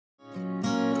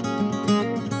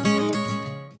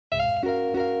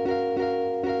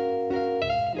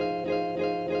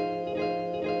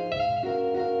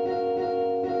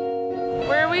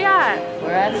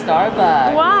at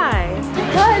Starbucks. Why?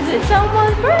 Because it's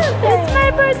someone's birthday. It's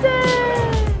my birthday.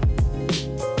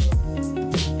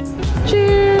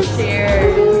 Cheers.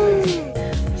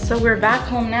 Cheers. So we're back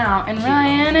home now, and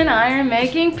Ryan and I are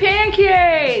making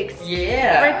pancakes.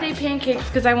 Yeah. Birthday pancakes,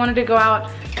 because I wanted to go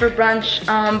out for brunch,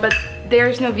 but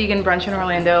there's no vegan brunch in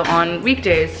Orlando on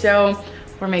weekdays, so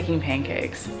we're making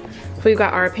pancakes. We've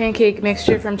got our pancake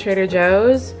mixture from Trader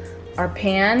Joe's, our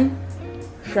pan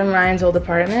from Ryan's old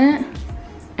apartment,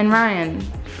 and Ryan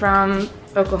from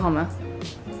Oklahoma.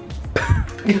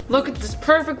 Look at this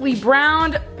perfectly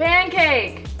browned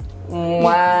pancake.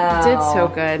 Wow. You did so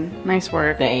good. Nice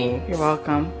work. Thanks. You're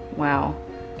welcome. Wow.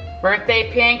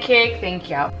 Birthday pancake, thank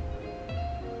you.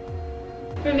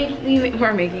 We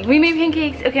made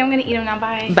pancakes. Okay, I'm gonna eat them now,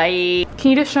 bye. Bye.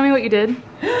 Can you just show me what you did?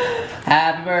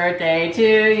 Happy birthday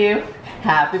to you.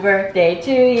 Happy birthday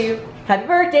to you. Happy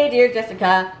birthday, dear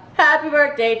Jessica. Happy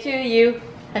birthday to you.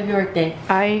 Happy birthday.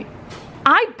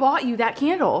 I bought you that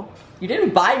candle. You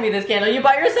didn't buy me this candle. You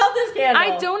bought yourself this candle.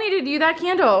 I donated you that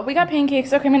candle. We got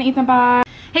pancakes. Okay, I'm gonna eat them. Bye.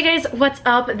 Hey guys, what's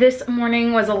up? This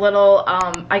morning was a little,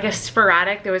 I guess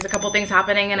sporadic. There was a couple things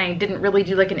happening and I didn't really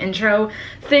do like an intro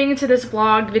thing to this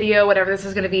vlog, video, whatever this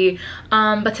is gonna be.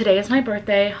 But today is my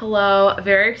birthday. Hello,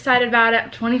 very excited about it.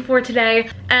 I'm 24 today.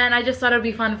 And I just thought it would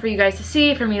be fun for you guys to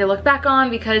see, for me to look back on,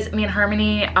 because me and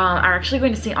Harmony are actually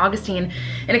going to St. Augustine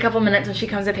in a couple minutes when she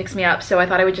comes and picks me up. So I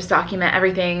thought I would just document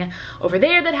everything over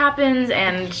there that happens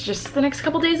and just the next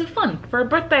couple days of fun for a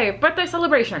birthday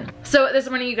celebration. So this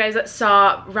morning you guys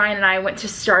saw Ryan and I went to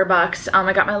Starbucks.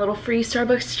 I got my little free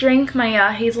Starbucks drink,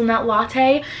 my hazelnut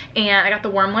latte, and I got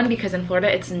the warm one because in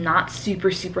Florida it's not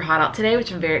super hot out today,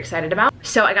 which I'm very excited about.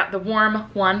 So I got the warm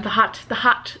one, the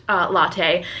hot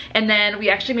latte, and then we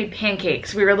actually made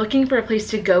pancakes. We were looking for a place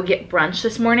to go get brunch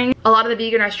this morning. A lot of the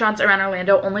vegan restaurants around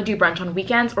Orlando only do brunch on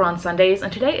weekends or on Sundays,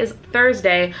 and today is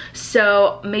Thursday,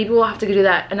 so maybe we'll have to do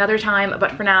that another time,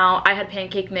 but for now I had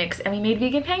pancake mix and we made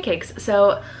vegan pancakes,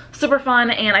 so super fun.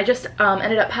 And I just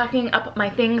ended up packing up my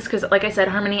things because, like I said,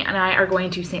 Harmony and I are going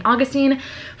to St. Augustine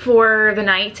for the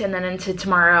night and then into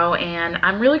tomorrow, and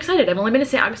I'm really excited. I've only been to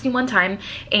St. Augustine one time,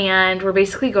 and we're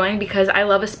basically going because I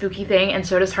love a spooky thing and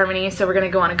so does Harmony, so we're gonna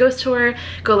go on a ghost tour,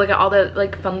 go look at all the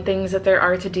like fun things that there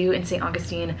are to do in St.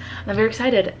 Augustine, and I'm very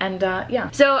excited. And yeah,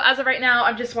 so as of right now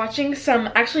I'm just watching some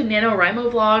actually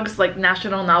NaNoWriMo vlogs, like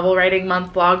National Novel Writing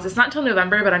Month vlogs. It's not till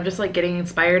November, but I'm just like getting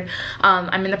inspired.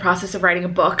 I'm in the process of writing a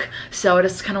book, so I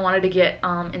just kind of wanted to get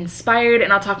inspired,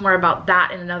 and I'll talk more about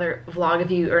that in another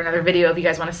vlog or another video if you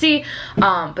guys want to see,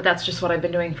 but that's just what I've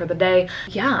been doing for the day.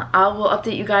 Yeah, I will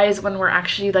update you guys when we're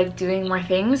actually like doing more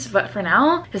things, but for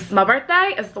now, it's my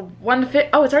birthday. It's the 150.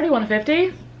 Oh, it's already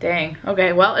 150. Dang.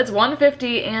 Okay, well, it's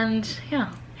 150, and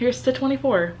yeah, here's to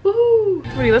 24. Woohoo!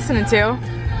 What are you listening to?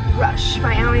 Rush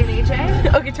by Allie and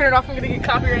AJ. Okay, turn it off. I'm gonna get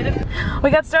copyrighted. We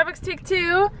got Starbucks take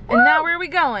 2, and now where are we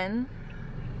going?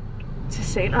 To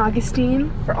St.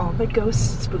 Augustine for all the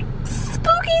ghost spooky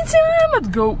time. Let's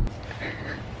go.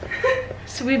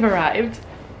 So we've arrived.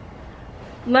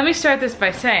 Let me start this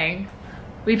by saying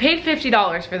we paid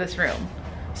 $50 for this room.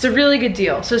 It's a really good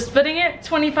deal. So splitting it,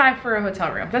 $25 for a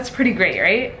hotel room. That's pretty great,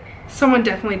 right? Someone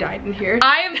definitely died in here.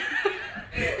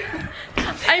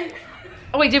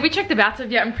 Oh wait, did we check the bathtub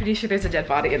yet? I'm pretty sure there's a dead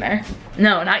body in there.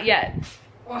 No, not yet.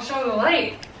 Well, show the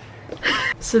light.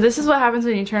 So this is what happens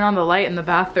when you turn on the light in the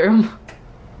bathroom.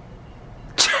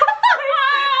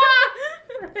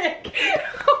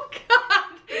 Oh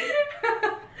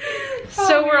God.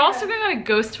 So we're also going on a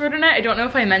ghost tour tonight. I don't know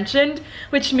if I mentioned,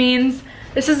 which means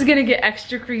this is gonna get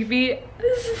extra creepy.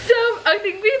 So I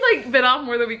think we've like been off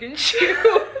more than we can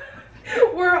chew.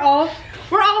 We're all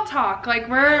talk. Like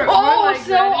we're all like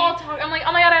ready. all talk. I'm like,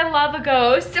 oh my God, I love a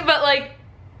ghost, but like.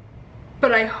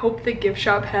 But I hope the gift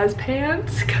shop has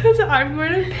pants, because I'm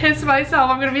gonna piss myself.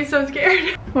 I'm gonna be so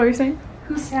scared. What were you saying?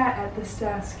 Who sat at this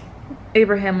desk?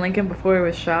 Abraham Lincoln before he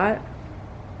was shot.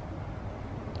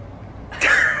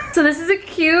 So this is a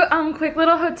cute, quick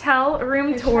little hotel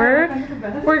room tour.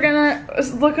 We're gonna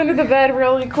look under the bed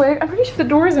really quick. I'm pretty sure the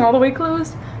door isn't all the way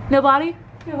closed. No body?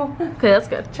 No. Okay, that's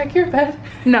good. Check your bed.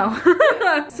 No.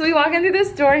 So we walk into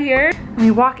this door here, and we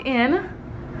walk in.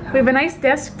 We have a nice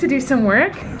desk to do some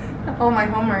work. Oh, my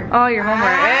homework. Oh, your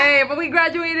homework. Hey, but we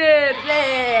graduated.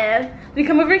 Yeah. We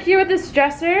come over here with this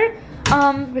dresser,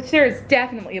 which there is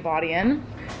definitely a body in.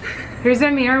 Here's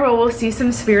a mirror where we'll see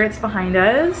some spirits behind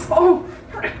us. Oh,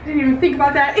 I didn't even think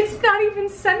about that. It's not even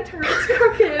centered. It's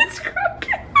crooked. It's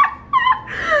crooked.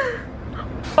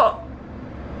 Oh.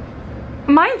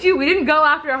 Mind you, we didn't go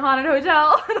after a haunted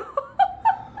hotel.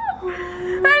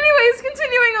 Anyways,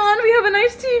 continuing on, we have a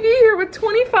nice TV here with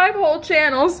 25 whole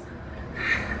channels.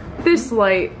 This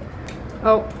light.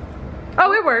 Oh,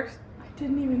 it works. I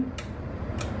didn't even.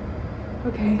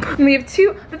 Okay. And we have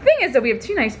two, the thing is that we have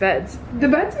two nice beds. The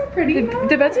beds are pretty nice.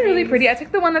 The beds are really pretty. I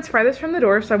took the one that's farthest from the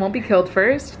door so I won't be killed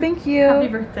first. Thank you. Happy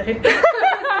birthday.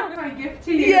 My gift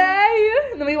to you. Yay!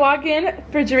 And then we walk in,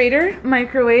 refrigerator,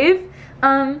 microwave,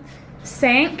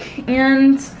 sink,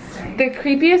 and the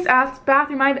creepiest ass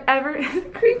bathroom I've ever,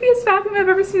 creepiest bathroom I've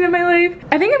ever seen in my life.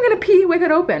 I think I'm gonna pee with it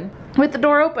open, with the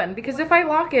door open, because if I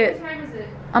lock it, What time is it?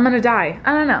 I'm gonna die.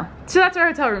 I don't know. So that's our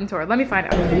hotel room tour. Let me find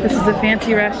out. This is a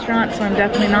fancy restaurant, so I'm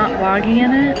definitely not vlogging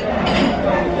in it.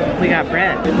 We got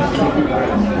bread.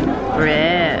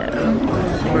 Bread.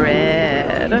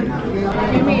 Bread.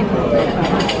 What do you mean?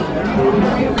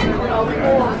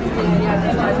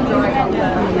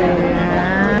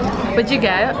 What'd you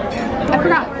get? I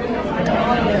forgot.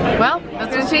 Well,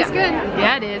 that's It's gonna taste good.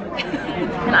 Yeah, it is.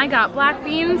 And I got black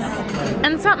beans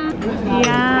and something.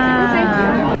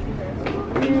 Yeah.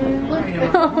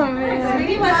 Oh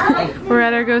man. We're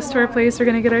at our ghost tour place. We're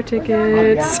gonna get our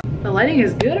tickets. The lighting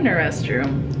is good in our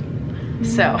restroom.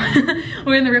 So,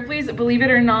 we're in the Ripley's, believe it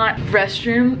or not,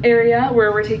 restroom area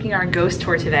where we're taking our ghost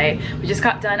tour today. We just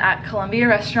got done at Columbia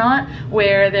Restaurant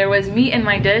where there was meat in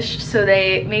my dish, so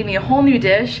they made me a whole new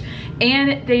dish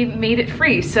and they made it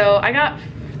free. So I got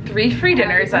 3 free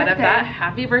dinners out of that.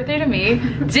 Happy birthday to me.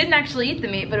 Didn't actually eat the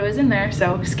meat, but it was in there,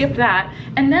 so skip that.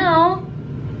 And now,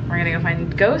 we're gonna go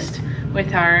find Ghost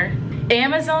with our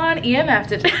Amazon EMF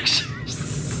detectors.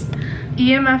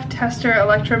 EMF tester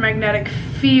electromagnetic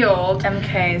field.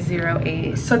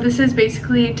 MK080. So this is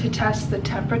basically to test the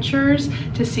temperatures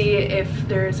to see if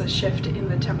there's a shift in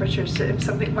the temperatures. So if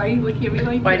something, why are you looking at me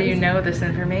like Why this? do you know this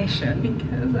information?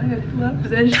 Because I love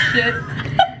this shit.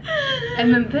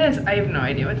 And then this, I have no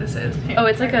idea what this is. Oh,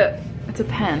 it's like it's a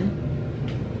pen.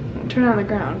 Turn it on the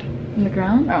ground. In the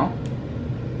ground? Oh.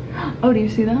 Oh, do you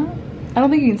see that? I don't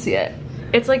think you can see it.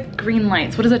 It's like green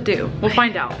lights. What does it do? We'll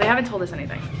find out. They haven't told us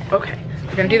anything. Okay,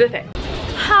 we're gonna do the thing.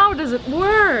 How does it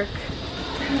work?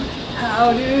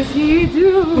 How does he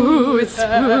do? Ooh, it's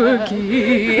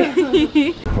spooky.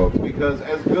 Folks, because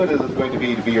as good as it's going to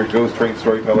be your ghost train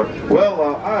storyteller,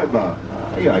 well, I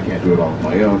can't do it all on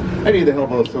my own. I need the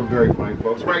help of some very fine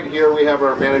folks. Right here, we have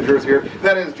our managers here.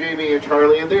 That is Jamie and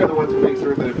Charlie, and they're the ones who make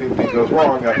certain that if anything goes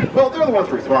wrong, well, they're the ones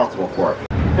responsible for it.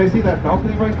 Now, you see that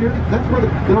balcony right there? That's where the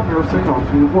governor sent off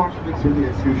to watch and make certain the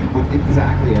execution went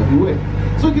exactly as you wish.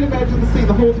 So you can imagine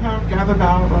the whole town gathered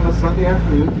out on a Sunday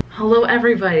afternoon. Hello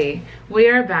everybody, we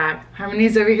are back.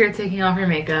 Harmony's over here taking off her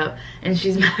makeup and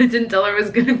she's mad I didn't tell her I was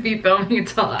gonna be filming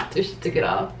until after she took it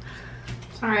off.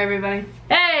 Sorry, everybody.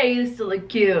 Hey, you still look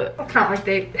cute. It's not like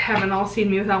they haven't all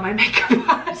seen me without my makeup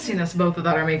on. I've seen us both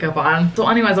without our makeup on. So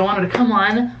anyways, I wanted to come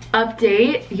on,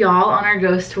 update y'all on our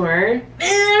ghost tour. Man,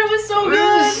 it was so good.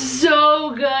 It was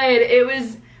so good. It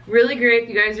was really great.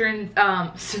 You guys are in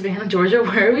Savannah, Georgia.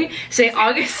 Where are we? St.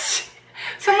 Augustine.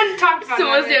 Someone talked about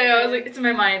it. Yeah, I was like, it's in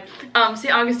my mind.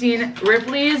 St. Augustine,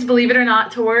 Ripley's, believe it or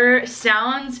not, tour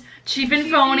sounds cheap and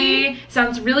phony,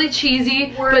 sounds really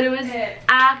cheesy, but it was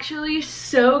actually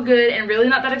so good and really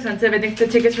not that expensive. I think the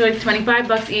tickets were like 25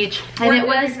 bucks each, and it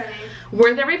was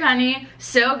worth every penny.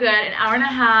 So good. An hour and a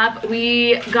half.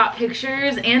 We got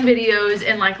pictures and videos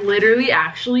and like literally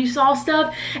actually saw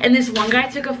stuff. And this one guy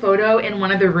took a photo in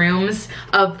one of the rooms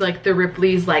of like the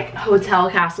Ripley's like hotel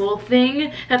castle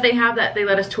thing that they have that they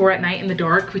let us tour at night in the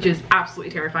dark, which is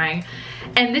absolutely terrifying.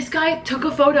 And this guy took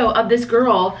a photo of this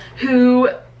girl who,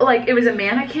 like, it was a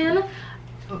mannequin.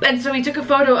 And so he took a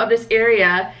photo of this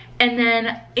area, and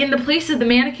then in the place of the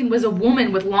mannequin was a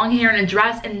woman with long hair and a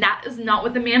dress, and that is not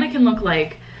what the mannequin looked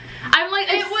like. I'm like,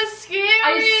 it was scary.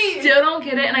 I still don't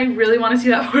get it, and I really want to see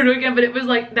that photo again, but it was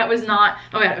like, that was not,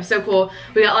 oh my god, it was so cool.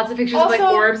 We got lots of pictures Also, of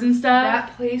like orbs and stuff.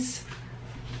 That place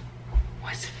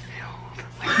was filled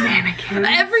with mannequins.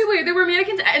 Everywhere, there were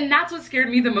mannequins, and that's what scared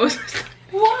me the most.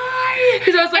 Why?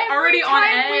 Because I was like already on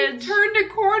edge. We turned a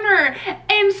corner,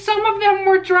 and some of them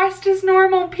were dressed as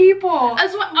normal people.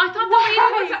 That's what I thought. The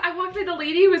lady was, I walked by the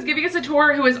lady who was giving us a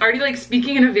tour, who was already like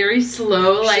speaking in a very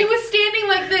slow, like. She was standing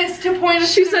like this to point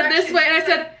us. She said this way, and I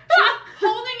said, she was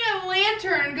holding a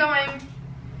lantern, going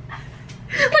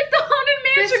like the haunted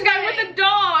mansion guy with the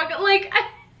dog, like.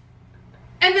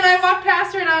 And then I walked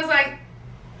past her, and I was like,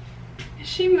 "Is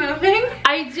she moving?"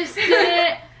 I just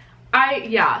didn't.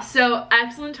 Yeah, so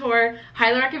excellent tour,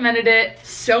 highly recommended it,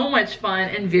 so much fun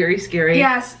and very scary.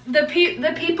 Yes, the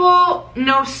people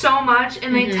know so much,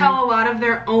 and they tell a lot of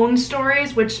their own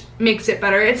stories, which makes it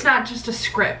better. It's not just a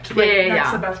script. Like,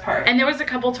 that's the best part. And there was a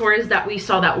couple tours that we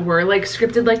saw that were like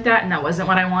scripted like that, and that wasn't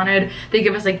what I wanted. They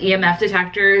give us like EMF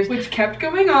detectors. Which kept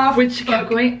going off. Which kept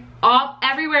going,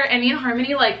 everywhere, and me and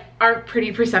Harmony like are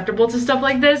pretty perceptible to stuff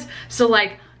like this. So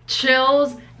like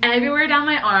chills everywhere down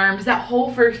my arms. That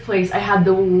whole first place I had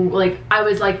the like, I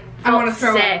was like, I want to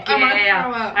throw sick. up.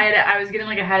 I was getting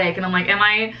like a headache, and I'm like, and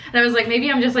I was like,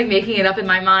 maybe I'm just like making it up in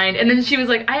my mind. And then she was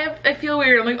like, I feel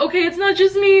weird. I'm like, okay, it's not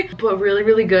just me. But really,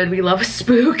 really good. We love a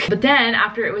spook. But then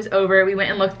after it was over, we went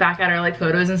and looked back at our like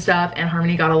photos and stuff, and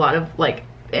Harmony got a lot of like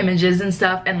images and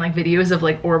stuff and like videos of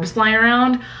like orbs flying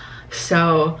around.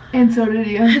 So, and so did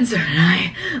you. And so did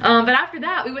I. But after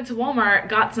that, we went to Walmart,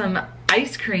 got some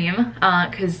ice cream,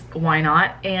 cause why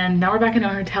not? And now we're back in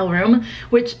our hotel room,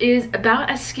 which is about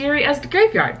as scary as the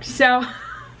graveyard. So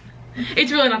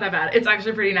it's really not that bad. It's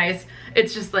actually pretty nice.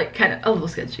 It's just like kind of a little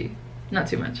sketchy, not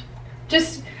too much.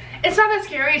 Just, it's not that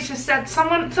scary. It's just that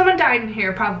someone died in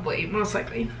here, probably, most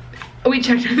likely. We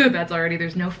checked the beds already.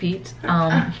 There's no feet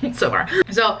so far.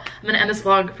 So I'm gonna end this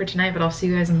vlog for tonight, but I'll see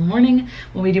you guys in the morning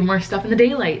when we do more stuff in the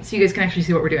daylight, so you guys can actually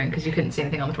see what we're doing, because you couldn't see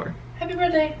anything on the tour. Happy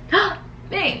birthday.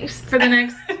 Thanks. For the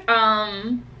next,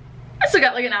 I still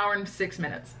got like an hour and 6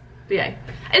 minutes. But yeah,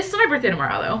 it's still my birthday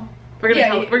tomorrow though. We're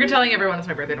gonna telling everyone it's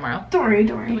my birthday tomorrow. Don't worry.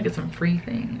 I'm gonna get some free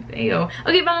things. There you go.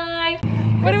 Okay, bye.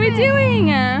 What are we doing?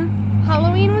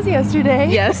 Halloween was yesterday.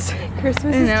 Yes.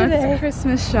 Christmas is today. It's a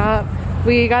Christmas shop.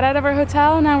 We got out of our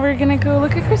hotel, now we're gonna go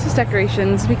look at Christmas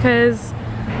decorations because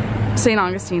St.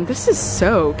 Augustine, this is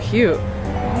so cute.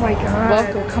 Oh my god.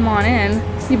 Welcome, come on in.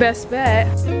 You best bet.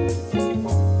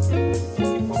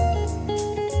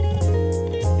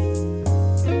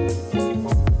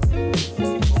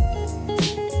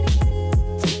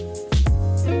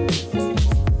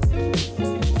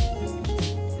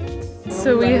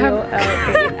 So we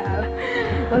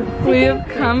have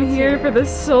come here for the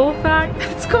sole fact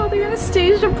that it's called the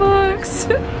Anastasia books.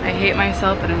 I hate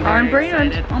myself, but I'm very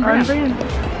excited. On brand.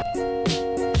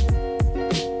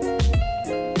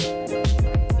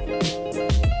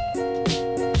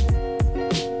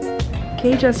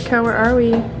 Okay, Jessica, where are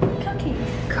we? Cookies.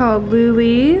 Called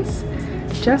Luli's.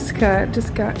 Jessica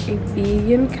just got a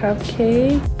vegan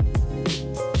cupcake.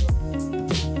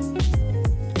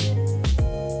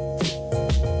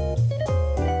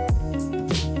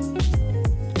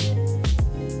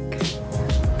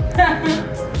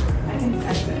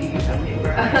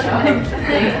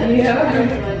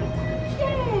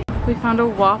 We found a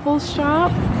waffle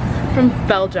shop from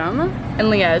Belgium in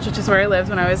Liège, which is where I lived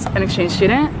when I was an exchange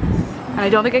student. And I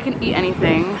don't think I can eat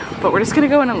anything, but we're just gonna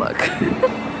go in and look.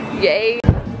 Yay!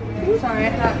 Sorry,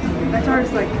 I thought it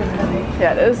was like kind of heavy.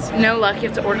 Yeah, it is. No luck, you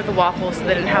have to order the waffles so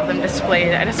they didn't have them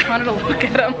displayed. I just wanted to look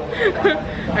at them.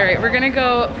 Alright, we're gonna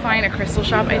go find a crystal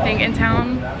shop, I think, in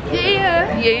town.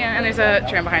 Yeah. Yeah, and there's a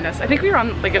tram behind us. I think we were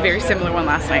on like a very similar one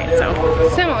last night, so.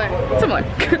 Similar,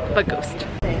 but ghost.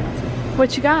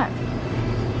 What you got?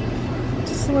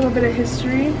 Just a little bit of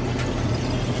history. You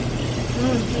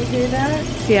hear that?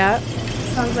 Yeah.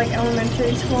 Sounds like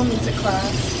elementary school music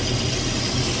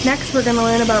class. Next, we're gonna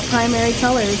learn about primary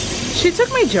colors. She took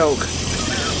my joke.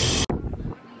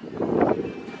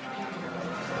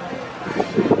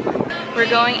 We're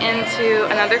going into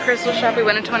another crystal shop. We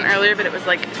went into one earlier, but it was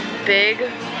like big,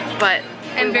 but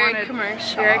and very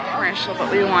commercial. Very commercial, but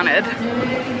we wanted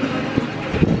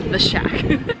the shack.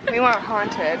 We want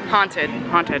haunted. Haunted.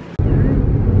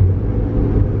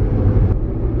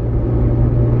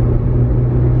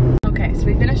 Okay, so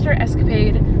we finished our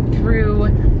escapade through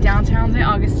downtown St.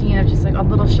 Augustine of just like all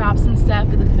little shops and stuff.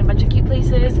 We looked at a bunch of cute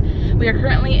places. We are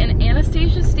currently in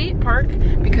Anastasia State Park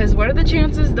because what are the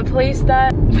chances the place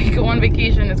that we go on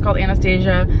vacation is called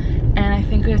Anastasia, and I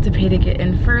think we have to pay to get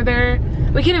in further.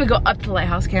 We can't even go up to the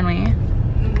lighthouse, can we?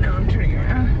 No, I'm turning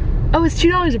around. Oh, it's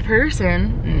 $2 a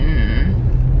person.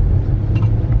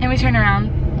 And we turn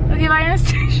around. Okay, bye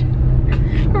Anastasia.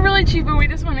 We're really cheap, but we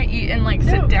just want to eat and like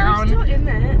sit down. We're still in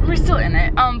it. We're still in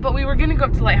it. But we were gonna go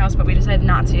up to the lighthouse, but we decided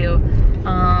not to.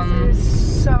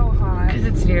 It's so hot. Because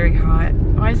it's very hot.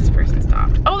 Why is this person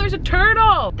stopped? Oh, there's a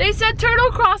turtle! They said turtle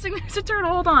crossing. There's a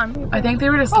turtle. Hold on. I think they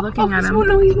were just looking at him. Oh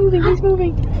no, he's moving. He's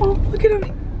moving. Oh, look at him.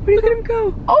 Look at him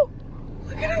go. Oh,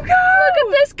 look at him go! Look at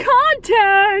this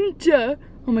content!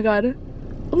 Oh my god.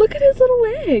 Look at his little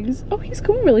legs. Oh, he's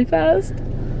going really fast.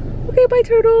 Okay, bye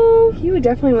turtle. He would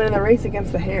definitely win in the race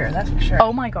against the hare, that's for sure.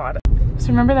 Oh my god. So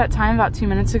remember that time about 2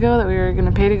 minutes ago that we were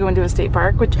gonna pay to go into a state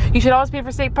park, which you should always pay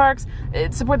for state parks,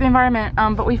 support the environment,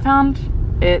 but we found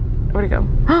it. Where'd it go?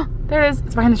 Oh, there it is.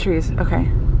 It's behind the trees. Okay,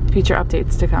 future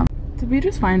updates to come. Did we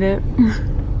just find it?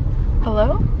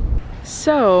 Hello?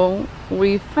 So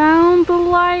we found the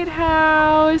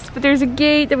lighthouse, but there's a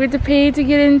gate that we have to pay to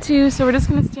get into, so we're just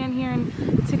gonna stand here and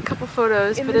take a couple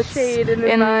photos, In but the it's shade and in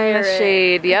the admire it.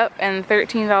 shade. Yep, and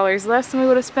 $13 less than we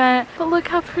would have spent. But look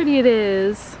how pretty it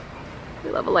is.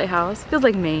 We love a lighthouse. Feels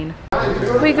like Maine.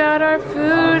 We got our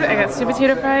food. I got sweet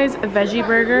potato fries, a veggie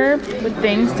burger with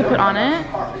things to put on it.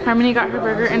 Harmony got her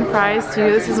burger and fries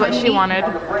too. This is what she wanted.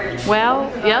 Well,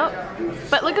 yep.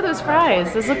 But look at those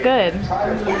fries. Those look good.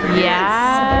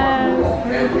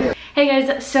 Yes. Hey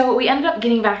guys, so we ended up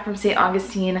getting back from St.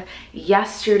 Augustine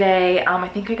yesterday. I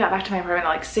think I got back to my apartment at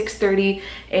like 6:30,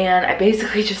 and I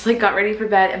basically just like got ready for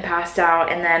bed and passed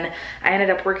out, and then I ended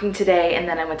up working today, and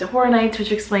then I went to Horror Nights,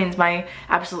 which explains my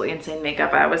absolutely insane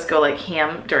makeup. I always go like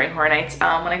ham during Horror Nights when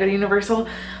I go to Universal.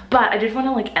 But I did want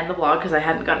to like end the vlog because I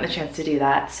hadn't gotten a chance to do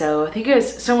that. So thank you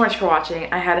guys so much for watching.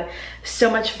 I had so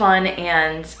much fun,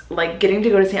 and like getting to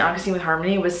go to St. Augustine with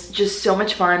Harmony was just so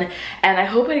much fun. And I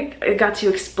hope I got to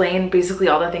explain basically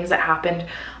all the things that happened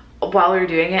while we were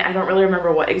doing it. I don't really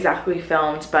remember what exactly we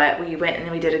filmed, but we went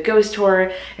and we did a ghost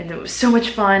tour, and it was so much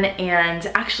fun. And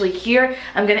actually here,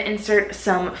 I'm gonna insert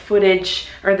some footage,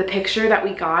 or the picture that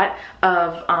we got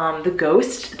of the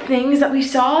ghost things that we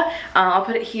saw. I'll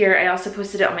put it here. I also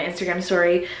posted it on my Instagram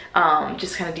story,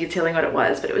 just kind of detailing what it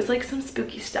was, but it was like some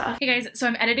spooky stuff. Hey guys, so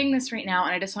I'm editing this right now,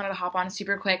 and I just wanted to hop on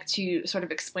super quick to sort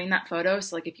of explain that photo.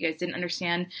 So like if you guys didn't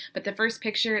understand, but the first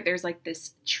picture, there's like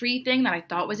this tree thing that I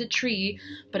thought was a tree,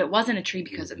 but it wasn't a tree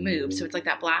because it moved. So it's like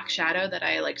that black shadow that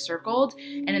I like circled.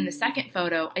 And in the second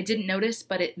photo, I didn't notice,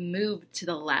 but it moved to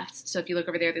the left. So if you look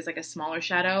over there, there's like a smaller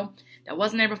shadow that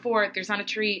wasn't there before. There's not a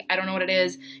tree. I don't know what it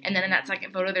is. And then in that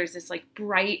second photo, there's this like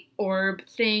bright orb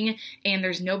thing, and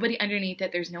there's nobody underneath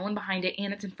it. There's no one behind it,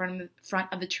 and it's in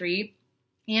front of the tree,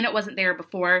 and it wasn't there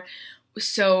before.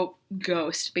 So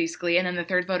ghost basically. And then the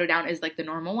third photo down is like the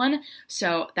normal one.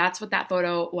 So that's what that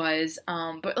photo was,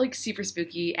 but like super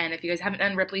spooky. And if you guys haven't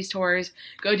done Ripley's tours,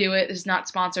 go do it. This is not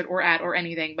sponsored or ad or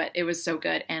anything, but it was so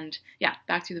good. And yeah,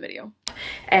 back to the video.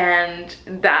 And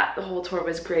the whole tour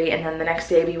was great. And then the next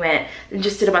day we went and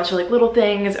just did a bunch of like little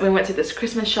things. We went to this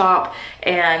Christmas shop,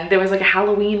 and there was like a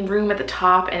Halloween room at the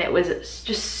top, and it was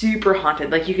just super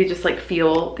haunted. Like you could just like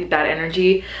feel that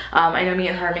energy. I know me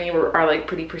and Harmony are like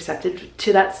pretty perceptive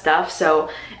to that stuff, so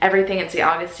everything in St.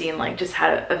 Augustine like just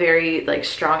had a very like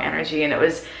strong energy, and it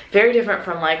was very different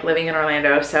from like living in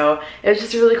Orlando. So it was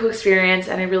just a really cool experience,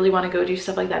 and I really want to go do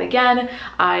stuff like that again.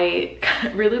 I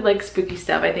really like spooky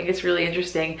stuff. I think it's really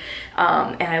interesting,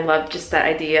 and I love just that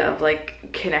idea of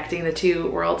like connecting the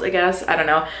two worlds, I guess. I don't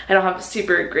know, I don't have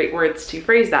super great words to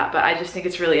phrase that, but I just think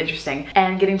it's really interesting,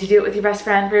 and getting to do it with your best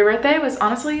friend for your birthday was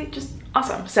honestly just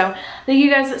awesome. So thank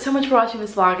you guys so much for watching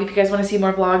this vlog. If you guys want to see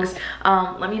more vlogs,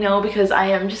 let me know, because I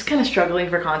am just kind of struggling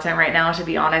for content right now, to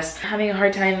be honest. I'm having a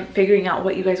hard time figuring out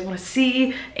what you guys want to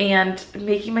see and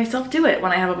making myself do it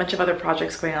when I have a bunch of other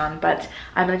projects going on, but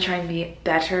I'm gonna try and be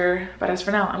better. But as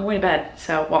for now, I'm going to bed.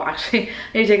 So, well, actually I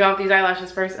need to take off these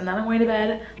eyelashes first, and then I'm going to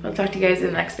bed. I'll talk to you guys in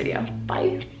the next video.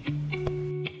 Bye.